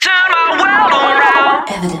world around.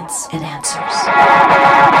 Evidence and Answers.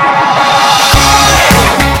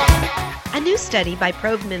 A new study by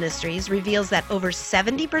Probe Ministries reveals that over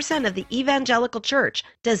 70% of the evangelical church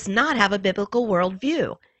does not have a biblical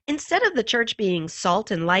worldview. Instead of the church being salt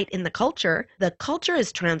and light in the culture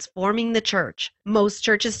is transforming the church. Most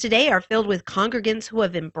churches today are filled with congregants who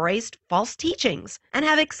have embraced false teachings and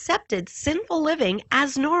have accepted sinful living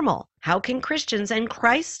as normal. How can Christians and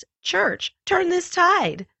Christ's church turn this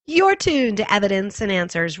tide? You're tuned to Evidence and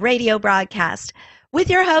Answers radio broadcast with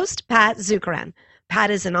your host, Pat Zukeran. Pat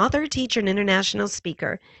is an author, teacher, and international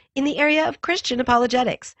speaker in the area of Christian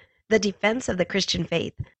apologetics, the defense of the Christian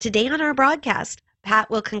faith. Today on our broadcast, Pat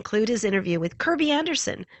will conclude his interview with Kirby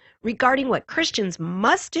Anderson regarding what Christians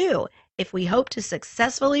must do if we hope to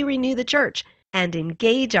successfully renew the church and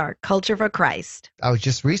engage our culture for Christ. I was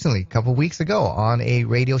just recently, a couple of weeks ago, on a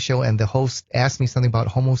radio show, and the host asked me something about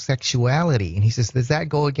homosexuality. And he says, does that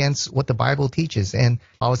go against what the Bible teaches? And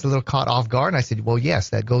I was a little caught off guard. And I said, well,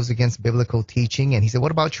 yes, that goes against biblical teaching. And he said,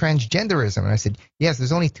 what about transgenderism? And I said, yes,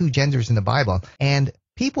 there's only two genders in the Bible. And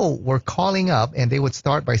people were calling up, and they would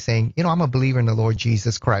start by saying, you know, I'm a believer in the Lord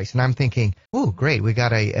Jesus Christ. And I'm thinking, oh, great, we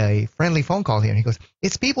got a friendly phone call here. And he goes,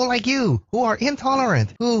 it's people like you who are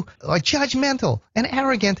intolerant, who are judgmental and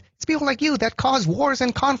arrogant. It's people like you that cause wars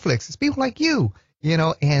and conflicts. It's people like you, you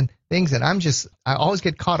know, and things that I always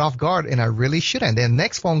get caught off guard, and I really shouldn't. And the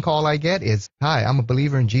next phone call I get is, hi, I'm a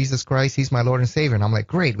believer in Jesus Christ. He's my Lord and Savior. And I'm like,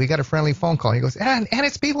 great, we got a friendly phone call. And he goes, and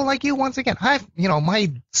it's people like you once again.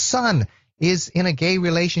 My son is in a gay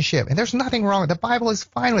relationship, and there's nothing wrong. The Bible is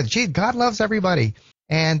fine with it. Gee, God loves everybody.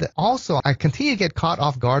 And also, I continue to get caught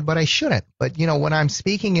off guard, but I shouldn't. But, you know, when I'm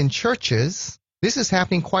speaking in churches, this is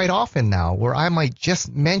happening quite often now, where I might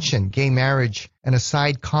just mention gay marriage and a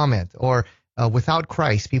side comment, or without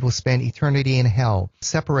Christ, people spend eternity in hell,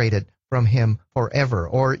 separated from him forever,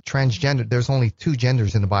 or transgender. There's only two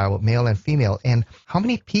genders in the Bible, male and female. And how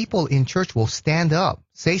many people in church will stand up,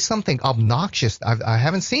 say something obnoxious? I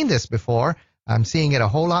haven't seen this before. I'm seeing it a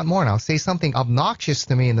whole lot more now. Say something obnoxious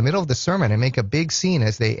to me in the middle of the sermon and make a big scene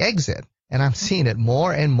as they exit. And I'm seeing it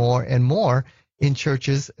more and more and more in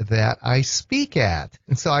churches that I speak at.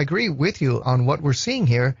 And so I agree with you on what we're seeing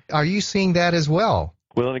here. Are you seeing that as well?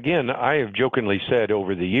 Well, and again, I have jokingly said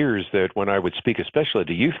over the years that when I would speak, especially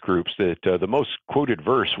to youth groups, that the most quoted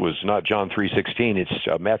verse was not John 3:16,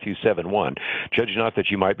 it's Matthew 7:1. Judge not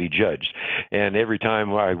that you might be judged. And every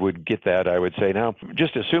time I would get that, I would say, now,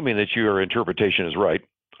 just assuming that your interpretation is right,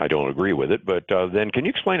 I don't agree with it, but then can you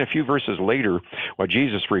explain a few verses later why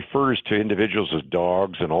Jesus refers to individuals as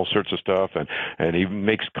dogs and all sorts of stuff, and he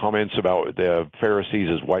makes comments about the Pharisees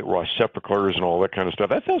as whitewashed sepulchres and all that kind of stuff?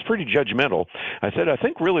 That sounds pretty judgmental. I said, I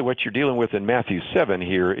think really what you're dealing with in Matthew 7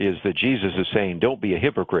 here is that Jesus is saying, don't be a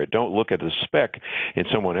hypocrite. Don't look at the speck in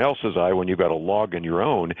someone else's eye when you've got a log in your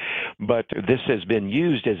own. But this has been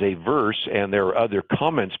used as a verse, and there are other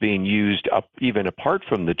comments being used up even apart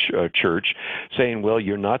from the church saying, well,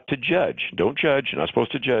 you're not to judge. Don't judge. You're not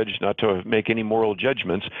supposed to judge, not to make any moral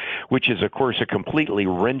judgments, which is, of course, a completely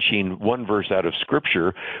wrenching one verse out of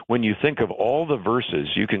Scripture. When you think of all the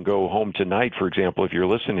verses, you can go home tonight, for example, if you're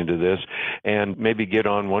listening to this, and maybe get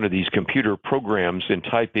on one of these computer programs and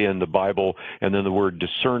type in the Bible and then the word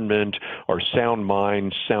discernment or sound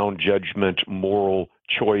mind, sound judgment, moral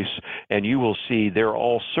choice, and you will see there are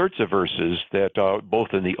all sorts of verses that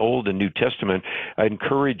both in the Old and New Testament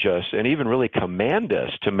encourage us and even really command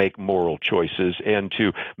us to make moral choices and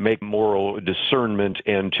to make moral discernment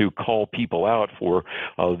and to call people out for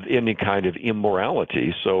any kind of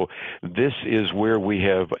immorality. So this is where we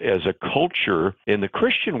have, as a culture in the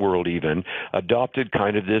Christian world even, adopted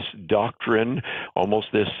kind of this doctrine, almost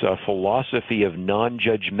this philosophy of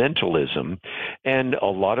non-judgmentalism, and a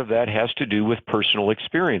lot of that has to do with personal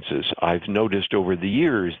experiences. I've noticed over the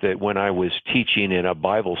years that when I was teaching in a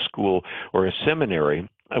Bible school or a seminary,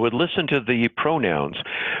 I would listen to the pronouns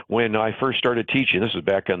when I first started teaching. This was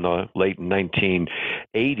back in the late 1980s,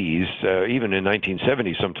 even in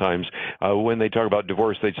 1970s sometimes. When they talk about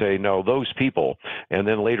divorce, they'd say, no, those people. And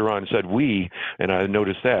then later on said we, and I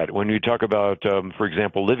noticed that. When you talk about, for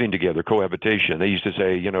example, living together, cohabitation, they used to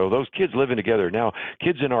say, you know, those kids living together. Now,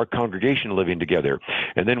 kids in our congregation living together.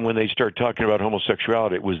 And then when they start talking about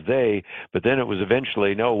homosexuality, it was they, but then it was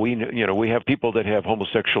eventually, no, we have people that have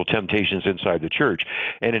homosexual temptations inside the church.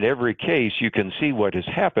 And in every case, you can see what has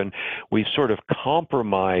happened. We've sort of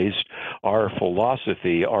compromised our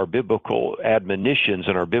philosophy, our biblical admonitions,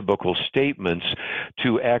 and our biblical statements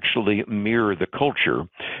to actually mirror the culture.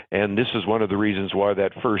 And this is one of the reasons why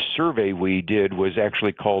that first survey we did was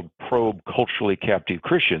actually called Probe Culturally Captive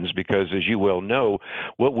Christians, because as you well know,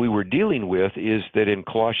 what we were dealing with is that in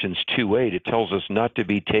Colossians 2:8, it tells us not to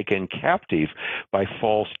be taken captive by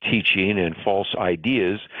false teaching and false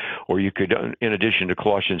ideas. Or you could, in addition to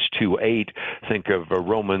Colossians 2:8, think of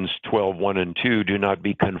Romans 12:1 and 2, do not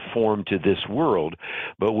be conformed to this world.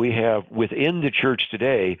 But we have within the church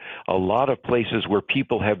today a lot of places where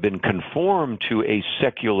people have been conformed to a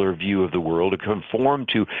secular view of the world, conformed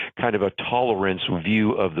to kind of a tolerance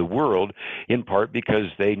view of the world, in part because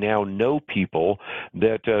they now know people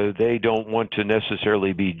that they don't want to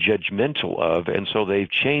necessarily be judgmental of, and so they've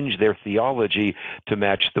changed their theology to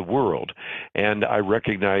match the world. And I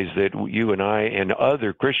recognize that you and I and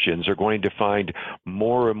other Christians are going to find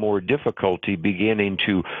more and more difficulty beginning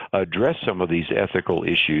to address some of these ethical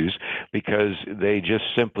issues because they just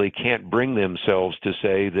simply can't bring themselves to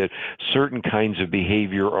say that certain kinds of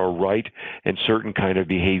behavior are right and certain kind of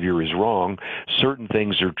behavior is wrong. Certain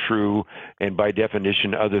things are true, and by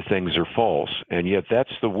definition, other things are false. And yet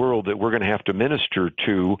that's the world that we're going to have to minister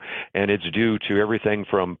to, and it's due to everything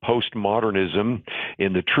from postmodernism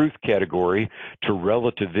in the truth category to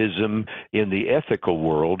relativism in the ethical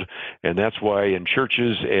world. And that's why in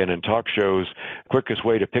churches and in talk shows, quickest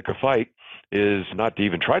way to pick a fight is not to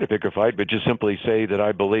even try to pick a fight, but just simply say that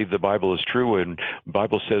I believe the Bible is true and the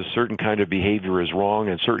Bible says certain kind of behavior is wrong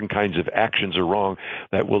and certain kinds of actions are wrong.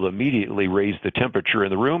 That will immediately raise the temperature in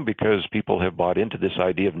the room because people have bought into this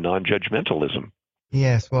idea of non-judgmentalism.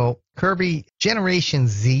 Yes, well, Kirby, Generation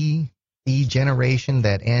Z, the generation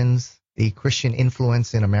that ends the Christian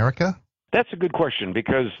influence in America? That's a good question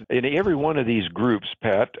because in every one of these groups,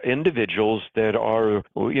 Pat, individuals that are,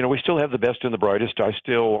 we still have the best and the brightest. I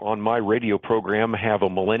still, on my radio program, have a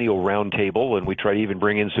millennial roundtable, and we try to even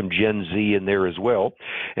bring in some Gen Z in there as well.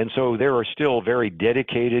 And so there are still very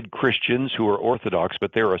dedicated Christians who are Orthodox,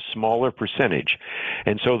 but they're a smaller percentage.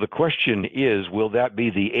 And so the question is, will that be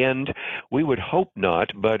the end? We would hope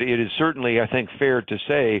not, but it is certainly, I think, fair to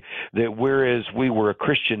say that whereas we were a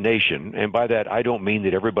Christian nation, and by that I don't mean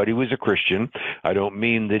that everybody was a Christian, I don't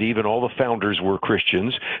mean that even all the founders were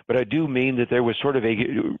Christians, but I do mean that there was sort of a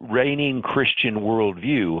reigning Christian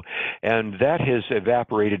worldview, and that has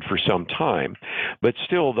evaporated for some time. But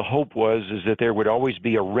still, the hope was is that there would always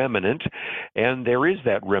be a remnant, and there is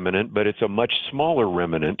that remnant, but it's a much smaller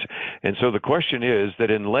remnant. And so the question is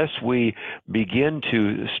that unless we begin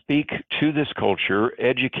to speak to this culture,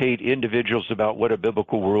 educate individuals about what a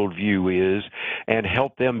biblical worldview is, and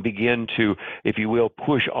help them begin to, if you will,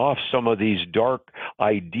 push off some of these dark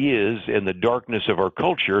ideas in the darkness of our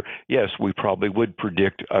culture, yes, we probably would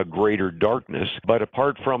predict a greater darkness. But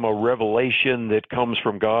apart from a revelation that comes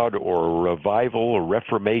from God or a revival or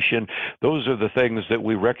reformation, those are the things that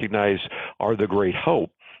we recognize are the great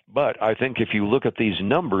hope. But I think if you look at these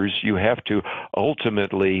numbers, you have to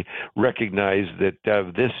ultimately recognize that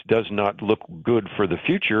this does not look good for the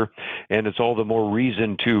future, and it's all the more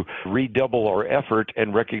reason to redouble our effort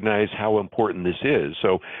and recognize how important this is.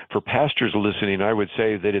 So for pastors listening, I would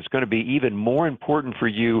say that it's going to be even more important for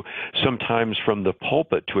you sometimes from the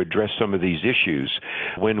pulpit to address some of these issues.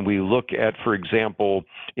 When we look at, for example,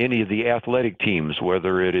 any of the athletic teams,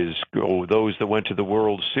 whether it is those that went to the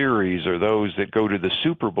World Series or those that go to the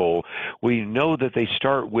Super Bowl, we know that they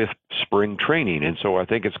start with spring training. And so I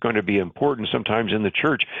think it's going to be important sometimes in the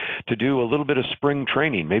church to do a little bit of spring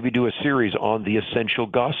training, maybe do a series on the essential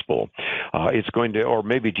gospel. It's going to, or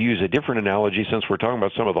maybe to use a different analogy, since we're talking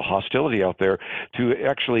about some of the hostility out there, to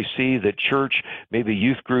actually see that church, maybe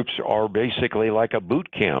youth groups are basically like a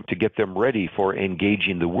boot camp to get them ready for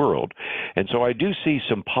engaging the world. And so I do see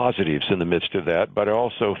some positives in the midst of that, but I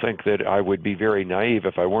also think that I would be very naive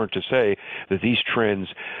if I weren't to say that these trends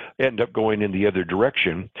end up going in the other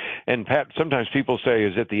direction. And Pat, sometimes people say,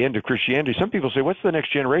 is it the end of Christianity? Some people say, what's the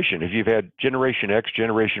next generation? If you've had Generation X,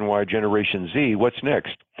 Generation Y, Generation Z, what's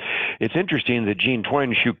next? It's interesting that Gene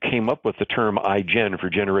Twinish, who came up with the term iGen for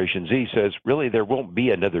Generation Z, says really there won't be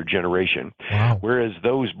another generation. Wow. Whereas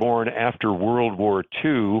those born after World War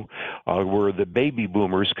II were the baby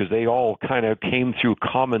boomers because they all kind of came through a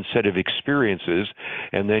common set of experiences.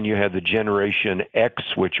 And then you had the Generation X,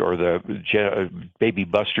 which are the baby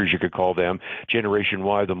busters, you could call them, Generation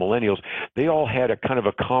Y, the millennials. They all had a kind of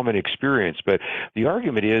a common experience. But the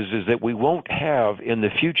argument is that we won't have in the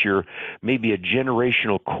future maybe a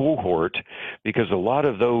generational cohort support, because a lot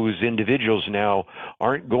of those individuals now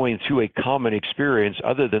aren't going through a common experience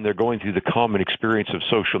other than they're going through the common experience of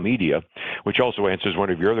social media, which also answers one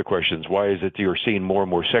of your other questions. Why is it you're seeing more and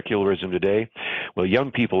more secularism today? Well,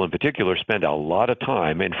 young people in particular spend a lot of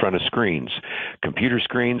time in front of screens, computer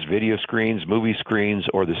screens, video screens, movie screens,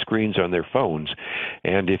 or the screens on their phones.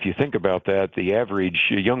 And if you think about that, the average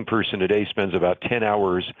young person today spends about 10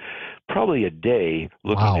 hours probably a day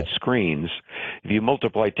looking at screens. If you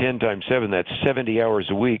multiply 10 times 7, that's 70 hours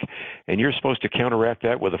a week, and you're supposed to counteract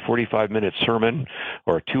that with a 45-minute sermon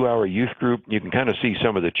or a 2-hour youth group. You can kind of see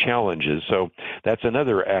some of the challenges. So that's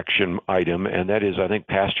another action item, and that is, I think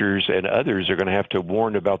pastors and others are going to have to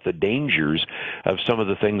warn about the dangers of some of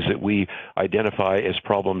the things that we identify as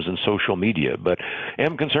problems in social media. But I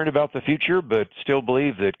am concerned about the future, but still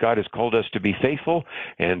believe that God has called us to be faithful,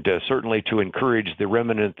 and certainly to encourage the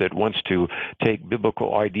remnant that wants to take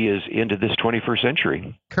biblical ideas into this 21st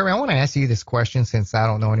century. Curry, I want to ask you this question, since I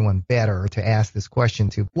don't know anyone better to ask this question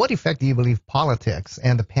to. What effect do you believe politics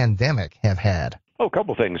and the pandemic have had? Oh, a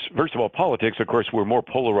couple things. First of all, politics, of course, we're more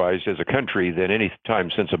polarized as a country than any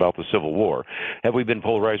time since about the Civil War. Have we been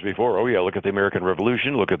polarized before? Oh, yeah, look at the American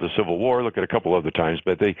Revolution, look at the Civil War, look at a couple other times.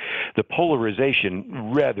 But the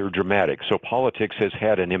polarization, rather dramatic. So politics has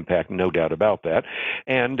had an impact, no doubt about that.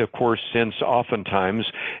 And, of course, since oftentimes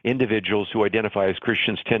individuals who identify as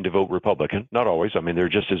Christians tend to vote Republican, not always, I mean, there are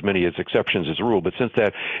just as many as exceptions as a rule, but since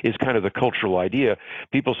that is kind of the cultural idea,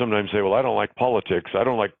 people sometimes say, well, I don't like politics, I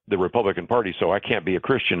don't like the Republican Party, so I can't be a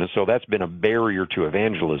Christian. And so that's been a barrier to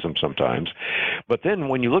evangelism sometimes. But then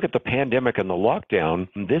when you look at the pandemic and the lockdown,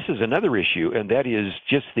 this is another issue, and that is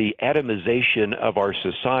just the atomization of our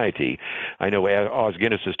society. I know Os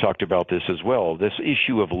Guinness has talked about this as well, this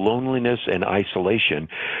issue of loneliness and isolation.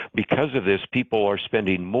 Because of this, people are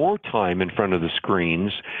spending more time in front of the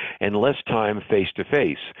screens and less time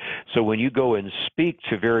face-to-face. So when you go and speak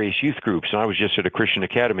to various youth groups, and I was just at a Christian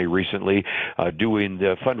Academy recently doing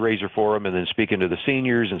the fundraiser for them and then speaking to the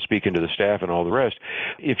seniors and speaking to the staff and all the rest.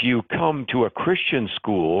 If you come to a Christian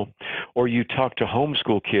school or you talk to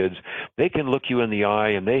homeschool kids, they can look you in the eye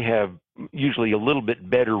and they have usually a little bit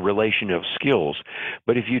better relation of skills.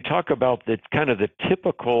 But if you talk about the kind of the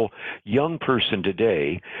typical young person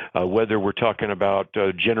today, whether we're talking about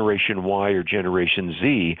Generation Y or Generation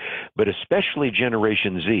Z, but especially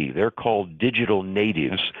Generation Z, they're called digital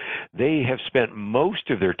natives. They have spent most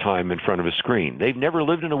of their time in front of a screen. They've never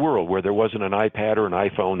lived in a world where there wasn't an iPad or an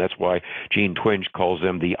iPhone. That's why Gene Twenge calls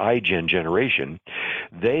them the iGen generation.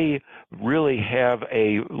 They really have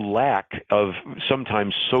a lack of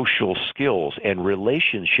sometimes social skills and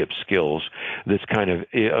relationship skills that's kind of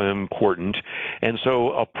important. And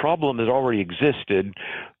so a problem that already existed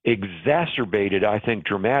exacerbated, I think,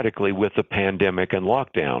 dramatically with the pandemic and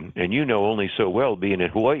lockdown. And you know only so well, being in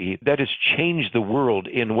Hawaii, that has changed the world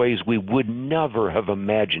in ways we would never have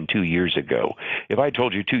imagined 2 years ago. If I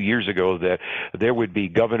told you 2 years ago that there would be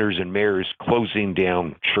governors and mayors closing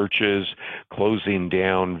down churches, closing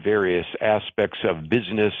down various aspects of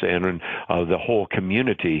business and the whole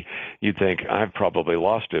community, you'd think, I've probably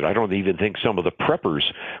lost it. I don't even think some of the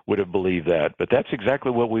preppers would have believed that. But that's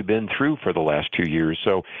exactly what we've been through for the last 2 years.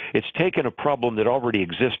 So it's taken a problem that already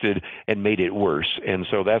existed and made it worse. And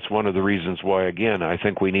so that's one of the reasons why, again, I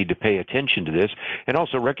think we need to pay attention to this and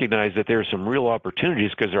also recognize that there are some real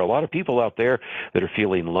opportunities, because there are a lot of people out there that are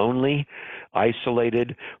feeling lonely,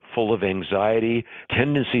 isolated, full of anxiety,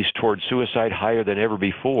 tendencies toward suicide higher than ever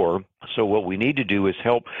before. So what we need to do is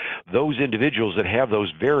help those individuals that have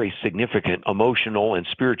those very significant emotional and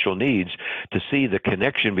spiritual needs to see the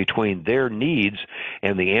connection between their needs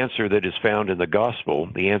and the answer that is found in the gospel,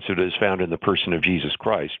 the answer that is found in the person of Jesus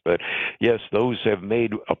Christ. But yes, those have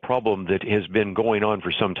made a problem that has been going on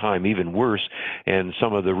for some time even worse, and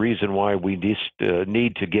some of the reason why we just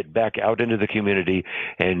need to get back out into the community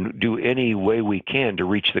and do any way we can to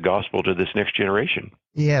reach the gospel to this next generation.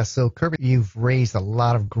 Yeah, so Kirby, you've raised a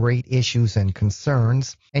lot of great issues and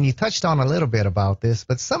concerns, and you touched on a little bit about this,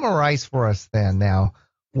 but summarize for us then now,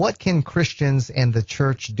 what can Christians and the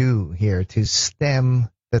church do here to stem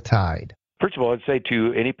the tide? First of all, I'd say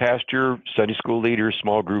to any pastor, Sunday school leader,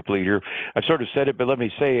 small group leader, I've sort of said it, but let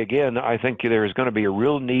me say again, I think there is going to be a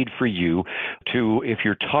real need for you to, if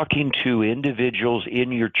you're talking to individuals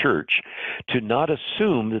in your church, to not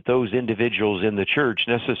assume that those individuals in the church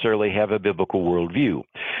necessarily have a biblical worldview.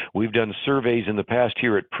 We've done surveys in the past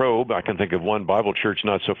here at Probe. I can think of one Bible church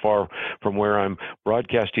not so far from where I'm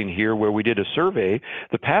broadcasting here, where we did a survey.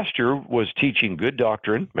 The pastor was teaching good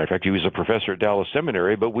doctrine. Matter of fact, he was a professor at Dallas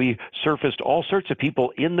Seminary, but we surfaced just all sorts of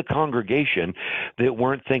people in the congregation that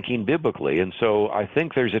weren't thinking biblically. And so I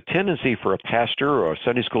think there's a tendency for a pastor or a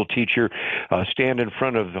Sunday school teacher stand in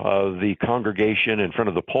front of the congregation, in front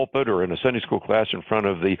of the pulpit, or in a Sunday school class in front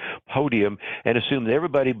of the podium, and assume that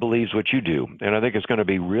everybody believes what you do. And I think it's going to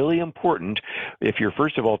be really important, if you're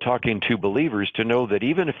first of all talking to believers, to know that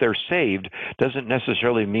even if they're saved, doesn't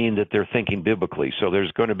necessarily mean that they're thinking biblically. So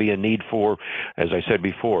there's going to be a need for, as I said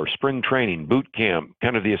before, spring training, boot camp,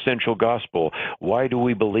 kind of the essential gospel. Why do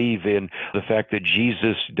we believe in the fact that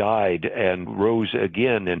Jesus died and rose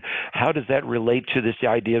again? And how does that relate to this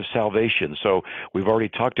idea of salvation? So we've already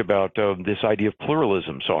talked about this idea of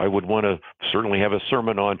pluralism. So I would want to certainly have a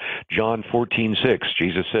sermon on John 14:6.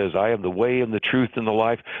 Jesus says, I am the way and the truth and the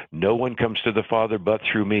life. No one comes to the Father but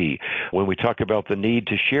through me. When we talk about the need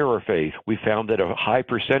to share our faith, we found that a high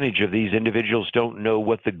percentage of these individuals don't know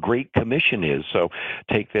what the Great Commission is. So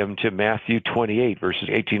take them to Matthew 28, verses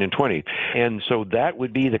 18 and 20. And so that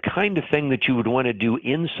would be the kind of thing that you would want to do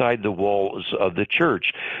inside the walls of the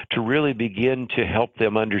church to really begin to help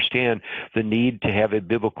them understand the need to have a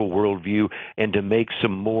biblical worldview and to make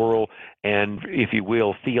some moral and, if you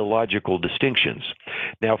will, theological distinctions.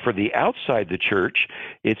 Now, for the outside the church,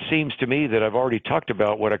 it seems to me that I've already talked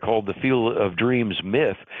about what I call the Field of Dreams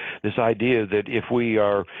myth, this idea that if we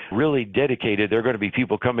are really dedicated, there are going to be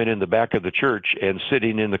people coming in the back of the church and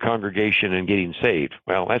sitting in the congregation and getting saved.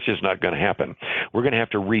 Well, that's just not going to happen. We're going to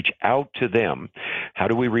have to reach out to them. How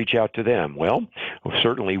do we reach out to them? Well,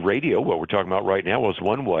 certainly radio, what we're talking about right now, is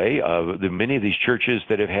one way. Many of these churches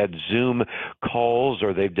that have had Zoom calls,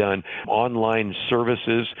 or they've done online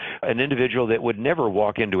services, an individual that would never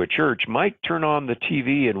walk into a church might turn on the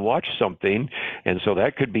TV and watch something, and so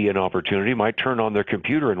that could be an opportunity, might turn on their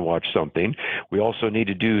computer and watch something. We also need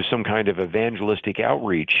to do some kind of evangelistic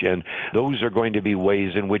outreach, and those are going to be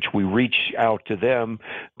ways in which we reach out to them,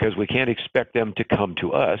 because we can't expect them to come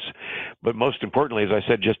to us. But most importantly, as I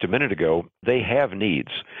said just a minute ago, they have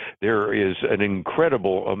needs. There is an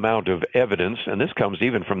incredible amount of evidence, and this comes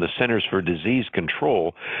even from the Centers for Disease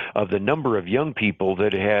Control, of the number of young people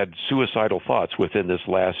that had suicidal thoughts within this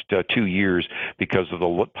last 2 years because of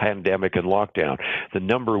the pandemic and lockdown, the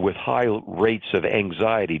number with high rates of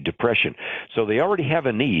anxiety, depression. So they already have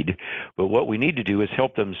a need, but what we need to do is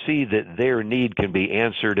help them see that their need can be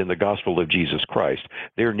answered in the gospel of Jesus Christ.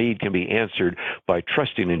 Their need can be answered by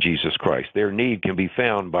trusting in Jesus Christ. Their need can be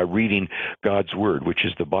found by reading God's Word, which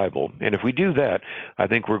is the Bible. And if we do that, I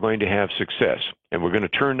think we're going to have success. And we're going to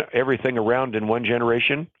turn everything around in one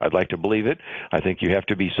generation. I'd like to believe it. I think you have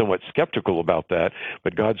to be somewhat skeptical about that.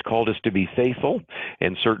 But God's called us to be faithful,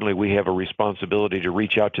 and certainly we have a responsibility to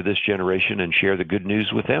reach out to this generation and share the good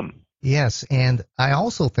news with them. Yes, and I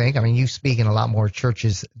also think, you speak in a lot more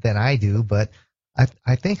churches than I do, but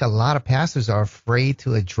I think a lot of pastors are afraid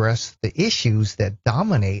to address the issues that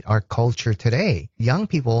dominate our culture today. Young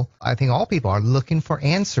people, I think all people, are looking for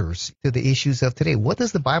answers to the issues of today. What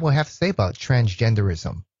does the Bible have to say about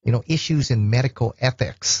transgenderism? Issues in medical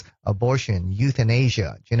ethics, abortion,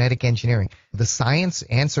 euthanasia, genetic engineering. The science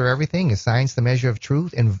answer everything. Is science the measure of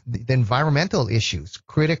truth? And the environmental issues,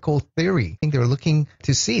 critical theory. I think they're looking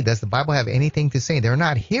to see, does the Bible have anything to say? They're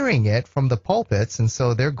not hearing it from the pulpits, and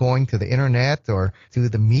so they're going to the internet or to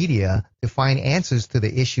the media to find answers to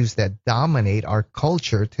the issues that dominate our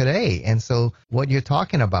culture today. And so what you're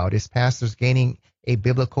talking about is pastors gaining a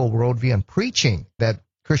biblical worldview and preaching that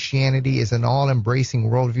Christianity is an all-embracing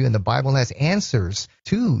worldview, and the Bible has answers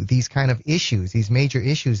to these kind of issues, these major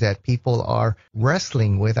issues that people are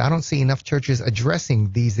wrestling with. I don't see enough churches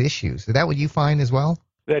addressing these issues. Is that what you find as well?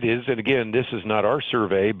 That is, and again, this is not our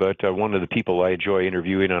survey, but one of the people I enjoy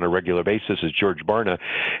interviewing on a regular basis is George Barna,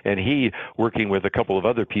 and he, working with a couple of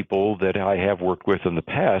other people that I have worked with in the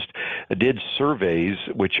past, did surveys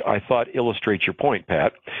which I thought illustrate your point,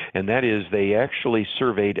 Pat, and that is they actually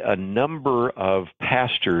surveyed a number of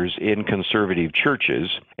pastors in conservative churches,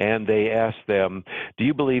 and they asked them, do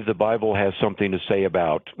you believe the Bible has something to say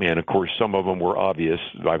about, and of course some of them were obvious,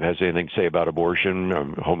 has anything to say about abortion,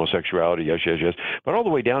 homosexuality, yes, but all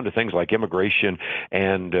the way down to things like immigration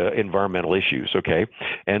and environmental issues, okay?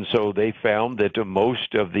 And so they found that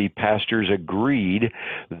most of the pastors agreed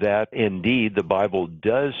that indeed the Bible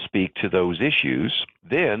does speak to those issues.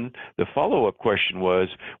 Then the follow-up question was,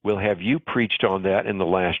 well, have you preached on that in the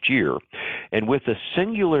last year? And with the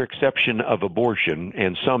singular exception of abortion,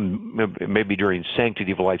 and some maybe during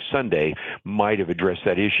Sanctity of Life Sunday might have addressed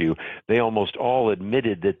that issue, they almost all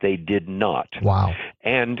admitted that they did not. Wow.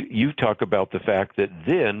 And you talk about the fact that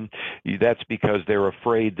then that's because they're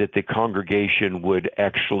afraid that the congregation would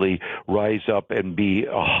actually rise up and be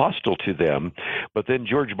hostile to them. But then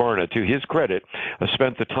George Barna, to his credit,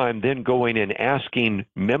 spent the time then going and asking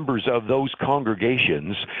members of those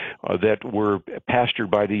congregations that were pastored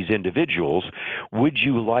by these individuals, would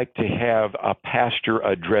you like to have a pastor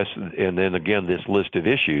address, and then again, this list of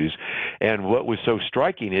issues? And what was so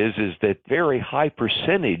striking is that very high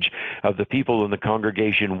percentage of the people in the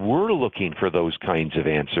congregation were looking for those kinds of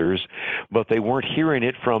answers, but they weren't hearing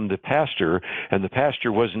it from the pastor, and the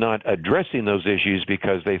pastor was not addressing those issues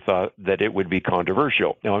because they thought that it would be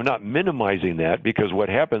controversial. Now, I'm not minimizing that, because what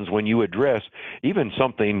happens when you address even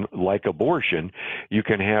something like abortion, you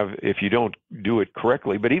can have, if you don't do it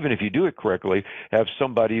correctly, but even if you do it correctly, have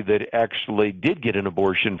somebody that actually did get an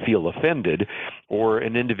abortion feel offended, or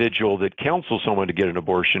an individual that counsels someone to get an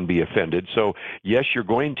abortion be offended. So yes, you're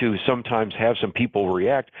going to sometimes have some people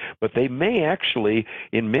react, but they may actually,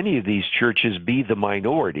 in many of these churches, be the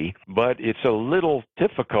minority. But it's a little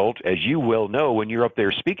difficult, as you well know, when you're up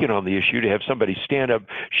there speaking on the issue, to have somebody stand up,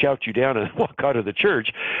 shout you down, and walk out of the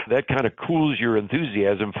church. That kind of cools your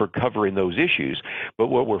enthusiasm for covering those issues. But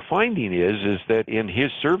what we're finding is that in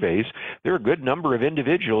his surveys, there are a good number of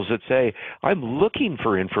individuals that say, I'm looking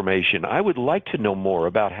for information. I would like to know more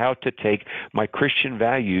about how to take my Christian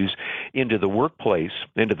values into the workplace,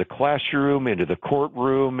 into the classroom, into the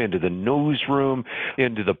courtroom, into the newsroom,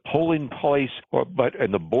 into the polling place, but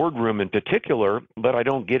in the boardroom in particular. But I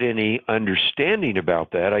don't get any understanding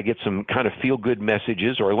about that. I get some kind of feel-good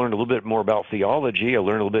messages, or I learn a little bit more about theology. I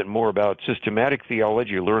learn a little bit more about systematic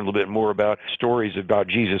theology. I learn a little bit more about stories about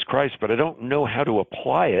Jesus Christ, but I don't know how to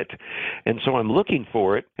apply it. And so I'm looking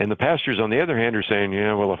for it. And the pastors, on the other hand, are saying,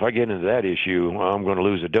 yeah, well, if I get into that issue, I'm going to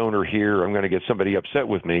lose a donor here. I'm going to get somebody upset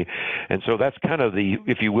with me. And so that's kind of the,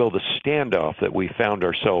 if you will, the standoff that we found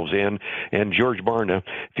ourselves in. And George Barna,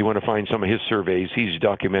 if you want to find some of his surveys, he's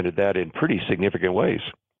documented that in pretty significant ways.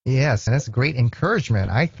 Yes, and that's great encouragement,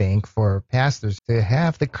 I think, for pastors to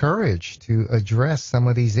have the courage to address some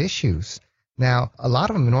of these issues. Now, a lot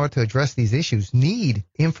of them, in order to address these issues, need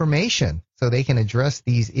information so they can address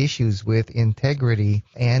these issues with integrity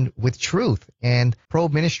and with truth. And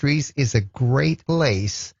Probe Ministries is a great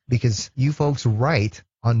place because you folks write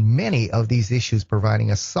on many of these issues,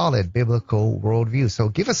 providing a solid biblical worldview. So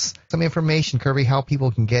give us some information, Kirby, how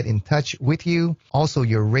people can get in touch with you. Also,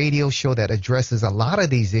 your radio show that addresses a lot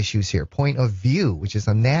of these issues here, Point of View, which is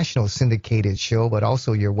a national syndicated show, but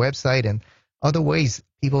also your website and other ways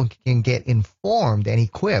people can get informed and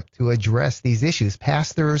equipped to address these issues,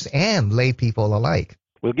 pastors and lay people alike.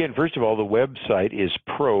 Well, again, first of all, the website is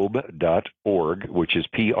probe.org, which is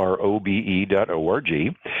probe.org.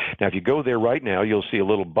 Now, if you go there right now, you'll see a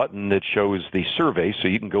little button that shows the survey, so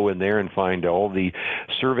you can go in there and find all the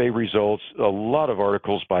survey results, a lot of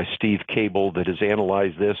articles by Steve Cable that has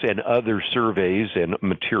analyzed this, and other surveys and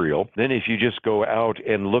material. Then if you just go out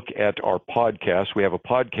and look at our podcast, we have a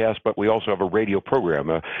podcast, but we also have a radio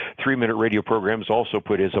program. A 3-minute radio program is also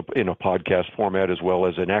put in a podcast format as well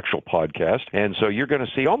as an actual podcast. And so you're going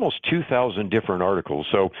to see almost 2,000 different articles.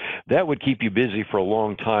 So that would keep you busy for a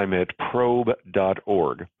long time at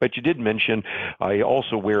probe.org. But you did mention I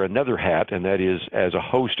also wear another hat, and that is as a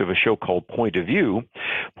host of a show called Point of View.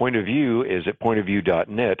 Point of View is at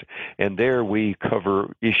pointofview.net, and there we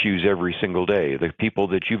cover issues every single day. The people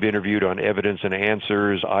that you've interviewed on Evidence and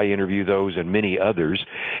Answers, I interview those and many others.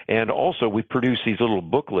 And also we produce these little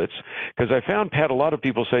booklets, because I found, Pat, a lot of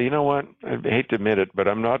people say, you know what, I hate to admit it, but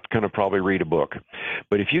I'm not going to probably read a book.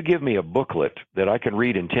 But if you give me a booklet that I can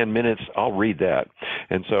read in 10 minutes, I'll read that.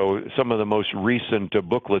 And so some of the most recent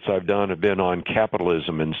booklets I've done have been on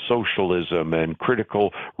capitalism and socialism and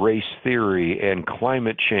critical race theory and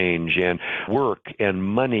climate change and work and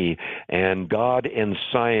money and God and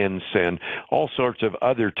science and all sorts of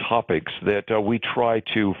other topics that we try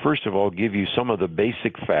to, first of all, give you some of the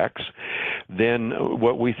basic facts, then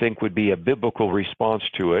what we think would be a biblical response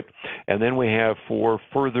to it, and then we have, for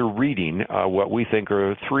further reading, what we think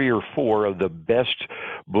are 3 or 4 of the best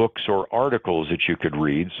books or articles that you could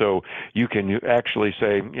read. So you can actually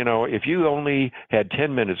say, if you only had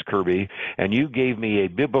 10 minutes, Kirby, and you gave me a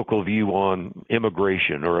biblical view on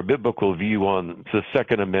immigration, or a biblical view on the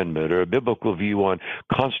Second Amendment, or a biblical view on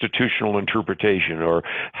constitutional interpretation, or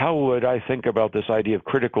how would I think about this idea of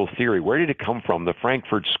critical theory? Where did it come from? The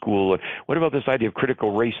Frankfurt School. What about this idea of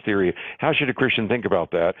critical race theory? How should a Christian think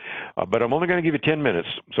about that? But I'm only going to give you 10 minutes.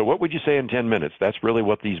 So what would you say in 10 minutes? That's really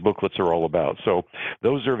what these booklets are all about. So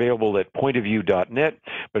those are available at pointofview.net.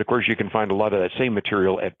 But of course, you can find a lot of that same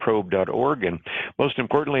material at probe.org. And most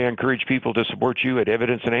importantly, I encourage people to support you at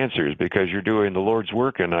Evidence and Answers, because you're doing the Lord's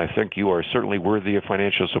work, and I think you are certainly worthy of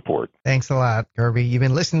financial support. Thanks a lot, Kirby. You've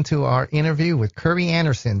been listening to our interview with Kirby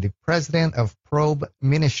Anderson, the president of Probe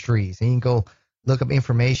Ministries. And you can go look up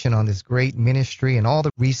information on this great ministry and all the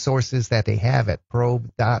resources that they have at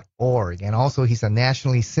probe.org. And also, he's a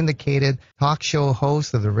nationally syndicated talk show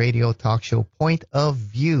host of the radio talk show Point of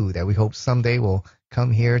View that we hope someday will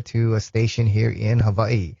come here to a station here in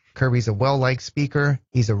Hawaii. Kirby's a well-liked speaker.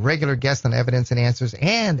 He's a regular guest on Evidence and Answers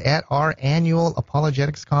and at our annual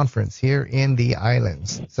Apologetics Conference here in the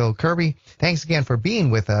islands. So, Kirby, thanks again for being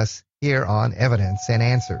with us here on Evidence and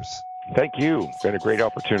Answers. Thank you. It's been a great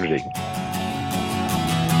opportunity.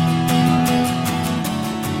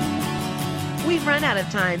 We've run out of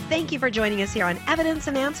time. Thank you for joining us here on Evidence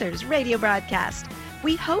and Answers radio broadcast.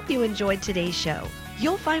 We hope you enjoyed today's show.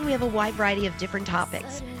 You'll find we have a wide variety of different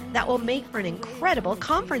topics that will make for an incredible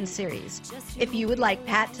conference series. If you would like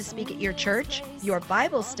Pat to speak at your church, your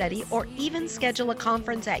Bible study, or even schedule a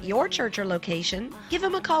conference at your church or location, give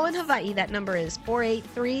him a call in Hawaii. That number is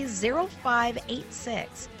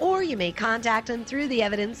 483-0586. Or you may contact him through the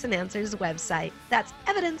Evidence and Answers website. That's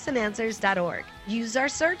evidenceandanswers.org. Use our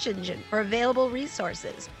search engine for available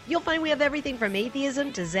resources. You'll find we have everything from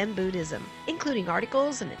atheism to Zen Buddhism, including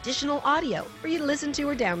articles and additional audio for you to listen to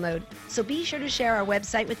or download. So be sure to share our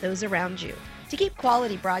website with those around you. To keep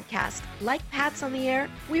quality broadcasts like Pat's on the air,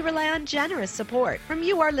 we rely on generous support from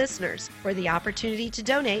you, our listeners. For the opportunity to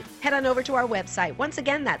donate, head on over to our website. Once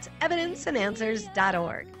again, that's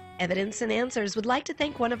evidenceandanswers.org. Evidence and Answers would like to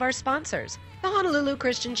thank one of our sponsors, the Honolulu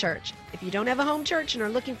Christian Church. If you don't have a home church and are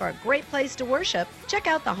looking for a great place to worship, check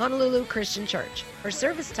out the Honolulu Christian Church. For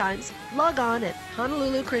service times, log on at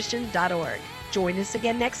honoluluchristian.org. Join us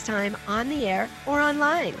again next time on the air or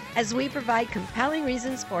online as we provide compelling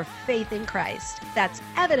reasons for faith in Christ. That's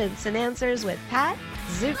Evidence and Answers with Pat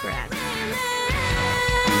Zukeran.